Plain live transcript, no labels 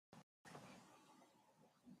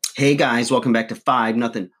Hey guys, welcome back to 5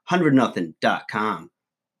 nothing 100 nothing.com.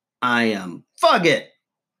 I am Fug It.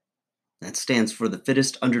 That stands for the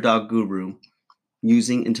fittest underdog guru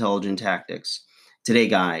using intelligent tactics. Today,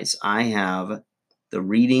 guys, I have the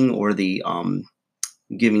reading or the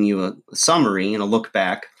giving you a summary and a look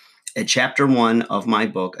back at chapter 1 of my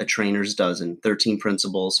book, A Trainer's Dozen 13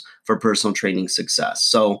 Principles for Personal Training Success.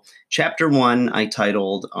 So, chapter 1, I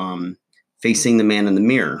titled Facing the Man in the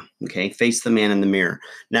Mirror. Okay, face the man in the mirror.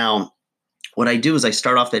 Now, what I do is I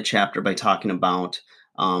start off that chapter by talking about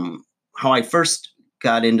how I first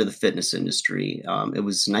got into the fitness industry. It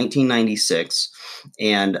was 1996,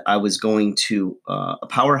 and I was going to a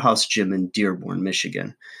powerhouse gym in Dearborn,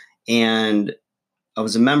 Michigan. And I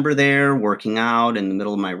was a member there working out in the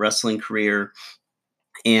middle of my wrestling career.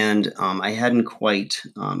 And I hadn't quite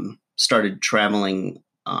started traveling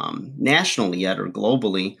nationally yet or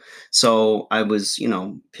globally. So I was,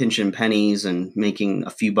 pinching pennies and making a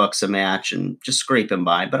few bucks a match and just scraping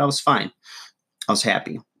by, but I was fine. I was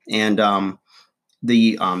happy. And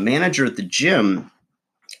the manager at the gym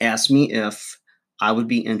asked me if I would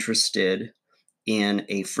be interested in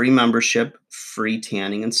a free membership, free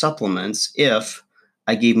tanning and supplements if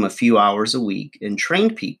I gave him a few hours a week and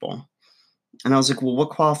trained people. And I was like, well, what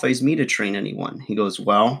qualifies me to train anyone? He goes,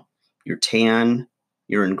 well, you're tan,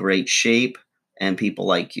 you're in great shape, and people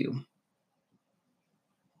like you.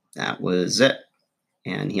 That was it.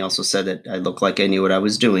 And he also said that I looked like I knew what I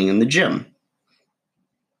was doing in the gym.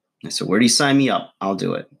 I said, where do you sign me up? I'll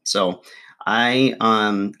do it. So I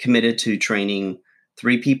committed to training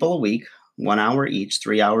 3 people a week, 1 hour each,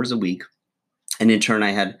 3 hours a week. And in turn,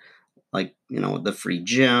 I had the free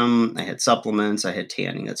gym, I had supplements, I had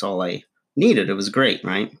tanning. That's all I needed. It was great,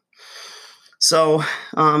 right? So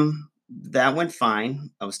that went fine.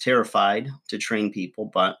 I was terrified to train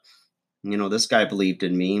people, but this guy believed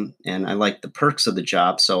in me and I liked the perks of the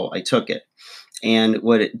job, so I took it. And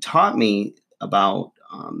what it taught me about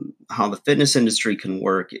how the fitness industry can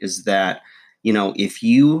work is that, if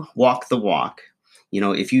you walk the walk,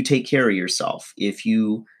 if you take care of yourself, if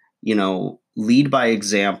you, lead by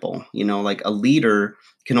example, like a leader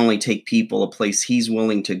can only take people a place he's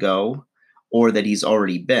willing to go or that he's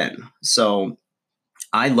already been. So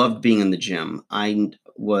I loved being in the gym. I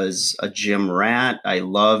was a gym rat. I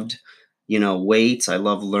loved, weights. I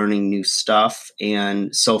love learning new stuff.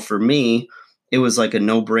 And so for me, it was like a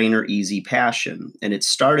no-brainer, easy passion. And it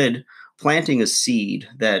started planting a seed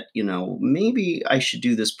that, maybe I should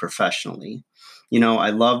do this professionally. I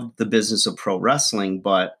loved the business of pro wrestling,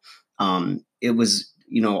 but it was,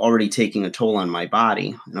 already taking a toll on my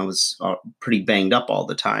body. And I was pretty banged up all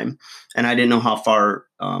the time. And I didn't know how far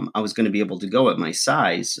I was going to be able to go at my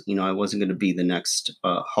size. I wasn't going to be the next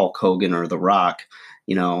Hulk Hogan or The Rock.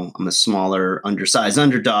 I'm a smaller, undersized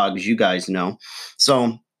underdog, as you guys know.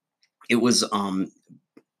 So it was it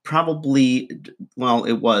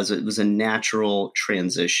was a natural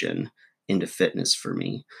transition into fitness for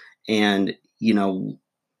me. And,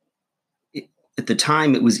 at the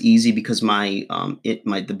time it was easy because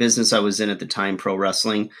the business I was in at the time, pro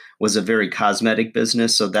wrestling, was a very cosmetic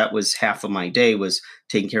business. So that was half of my day was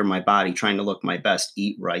taking care of my body, trying to look my best,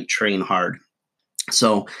 eat right, train hard.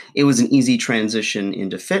 So it was an easy transition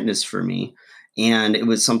into fitness for me. And it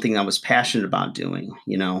was something I was passionate about doing.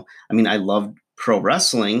 I loved pro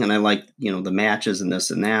wrestling and I liked, the matches and this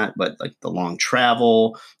and that, but like the long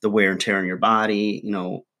travel, the wear and tear on your body,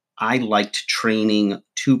 I liked training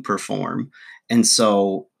to perform. And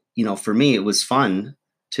so, for me, it was fun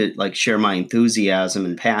to like share my enthusiasm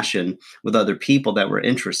and passion with other people that were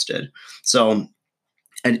interested. So,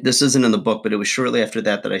 and this isn't in the book, but it was shortly after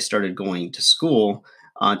that I started going to school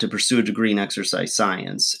to pursue a degree in exercise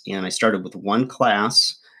science. And I started with one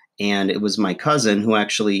class, and it was my cousin who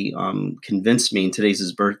actually convinced me, and today's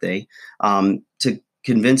his birthday, to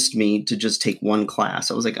convinced me to just take one class.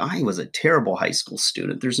 I was like, I was a terrible high school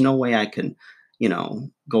student. There's no way I can,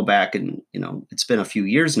 go back and, it's been a few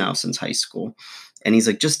years now since high school. And he's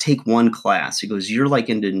like, just take one class. He goes, you're like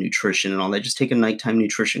into nutrition and all that. Just take a nighttime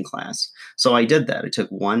nutrition class. So I did that. I took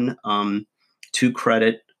one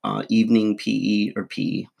 2-credit evening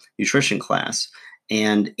PE nutrition class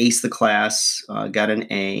and aced the class, got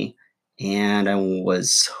an A, and I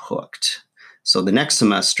was hooked. So the next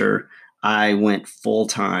semester, I went full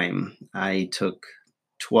time. I took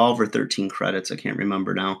 12 or 13 credits. I can't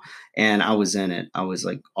remember now. And I was in it. I was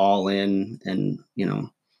like all in and,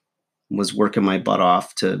 was working my butt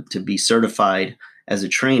off to be certified as a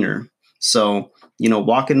trainer. So,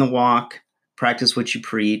 walk in the walk, practice what you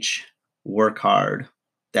preach, work hard.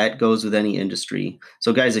 That goes with any industry.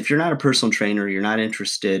 So guys, if you're not a personal trainer, you're not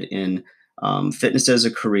interested in fitness as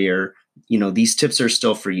a career, these tips are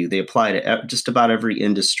still for you. They apply to just about every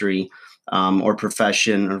industry or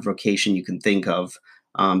profession or vocation you can think of,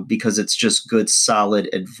 because it's just good, solid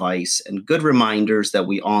advice and good reminders that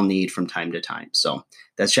we all need from time to time. So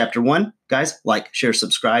that's chapter 1. Guys, like, share,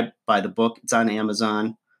 subscribe, buy the book. It's on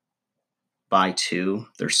Amazon. Buy 2.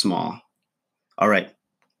 They're small. All right.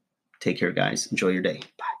 Take care, guys. Enjoy your day.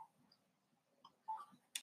 Bye.